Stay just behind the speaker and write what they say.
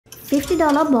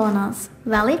$50 bonus,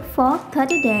 valid for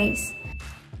 30 days.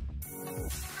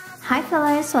 Hi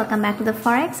fellas, welcome back to the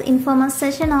Forex informal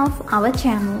session of our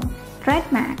channel,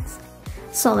 TradeMax.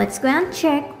 So let's go and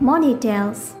check more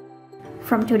details.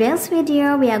 From today's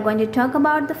video, we are going to talk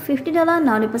about the $50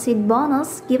 no deposit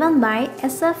bonus given by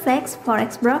sfex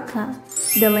Forex broker.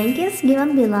 The link is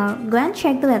given below. Go and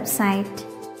check the website.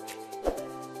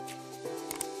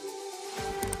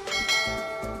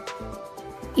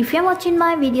 If you are watching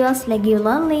my videos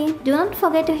regularly, do not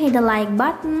forget to hit the like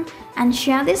button and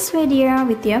share this video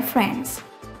with your friends.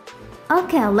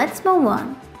 Okay, let's move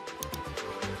on.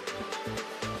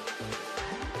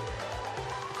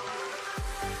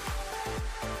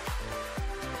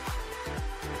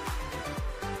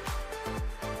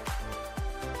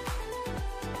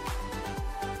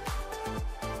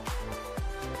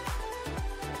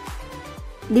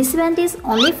 This event is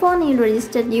only for new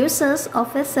registered users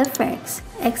of sfex.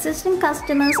 Existing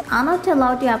customers are not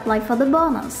allowed to apply for the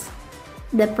bonus.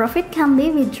 The profit can be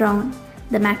withdrawn.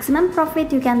 The maximum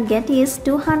profit you can get is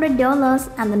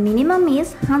 $200 and the minimum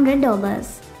is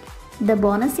 $100. The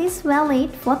bonus is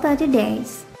valid for 30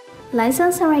 days.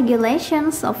 License and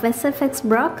regulations of sfex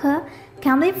broker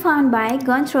can be found by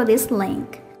going through this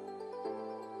link.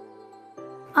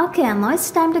 Okay, now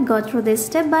it's time to go through this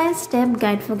step-by-step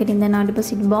guide for getting the no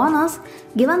deposit bonus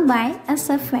given by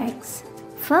sfex.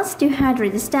 First, you have to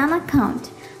register an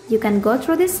account. You can go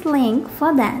through this link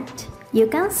for that. You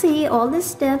can see all the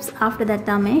steps after that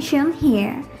are mentioned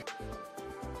here.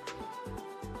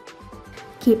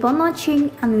 Keep on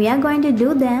watching and we are going to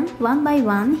do them one by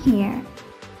one here.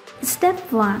 Step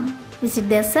 1. Visit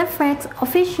the sfex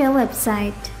official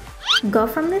website. Go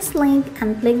from this link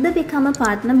and click the Become a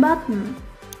Partner button.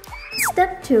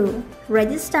 Step 2.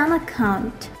 Register an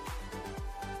account.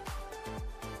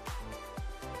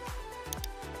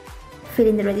 Fill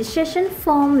in the registration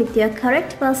form with your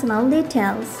correct personal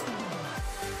details.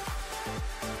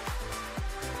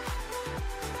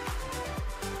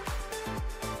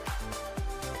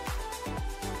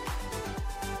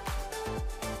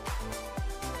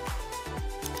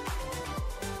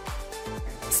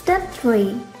 Step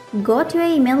 3. Go to your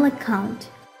email account.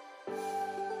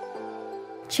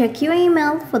 Check your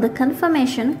email for the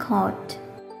confirmation code.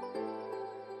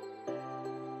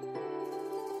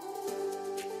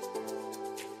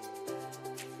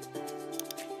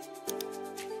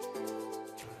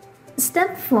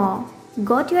 Step 4.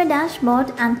 Go to your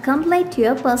dashboard and complete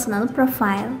your personal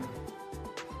profile.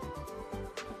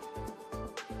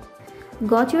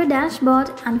 Go to your dashboard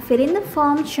and fill in the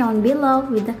form shown below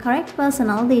with the correct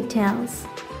personal details.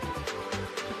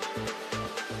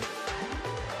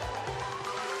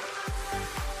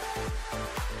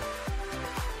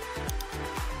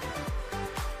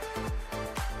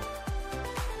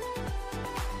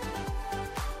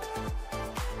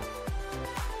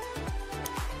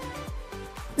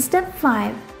 Step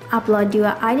 5. Upload your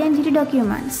identity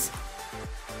documents.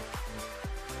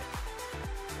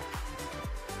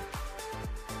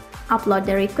 Upload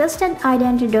the requested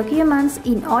identity documents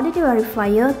in order to verify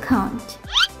your account.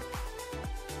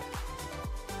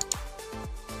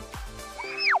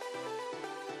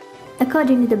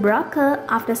 According to the broker,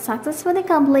 after successfully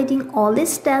completing all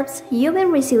these steps, you will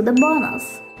receive the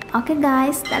bonus. Okay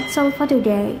guys, that's all for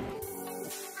today.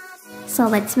 So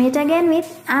let's meet again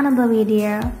with another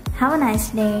video. Have a nice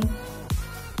day.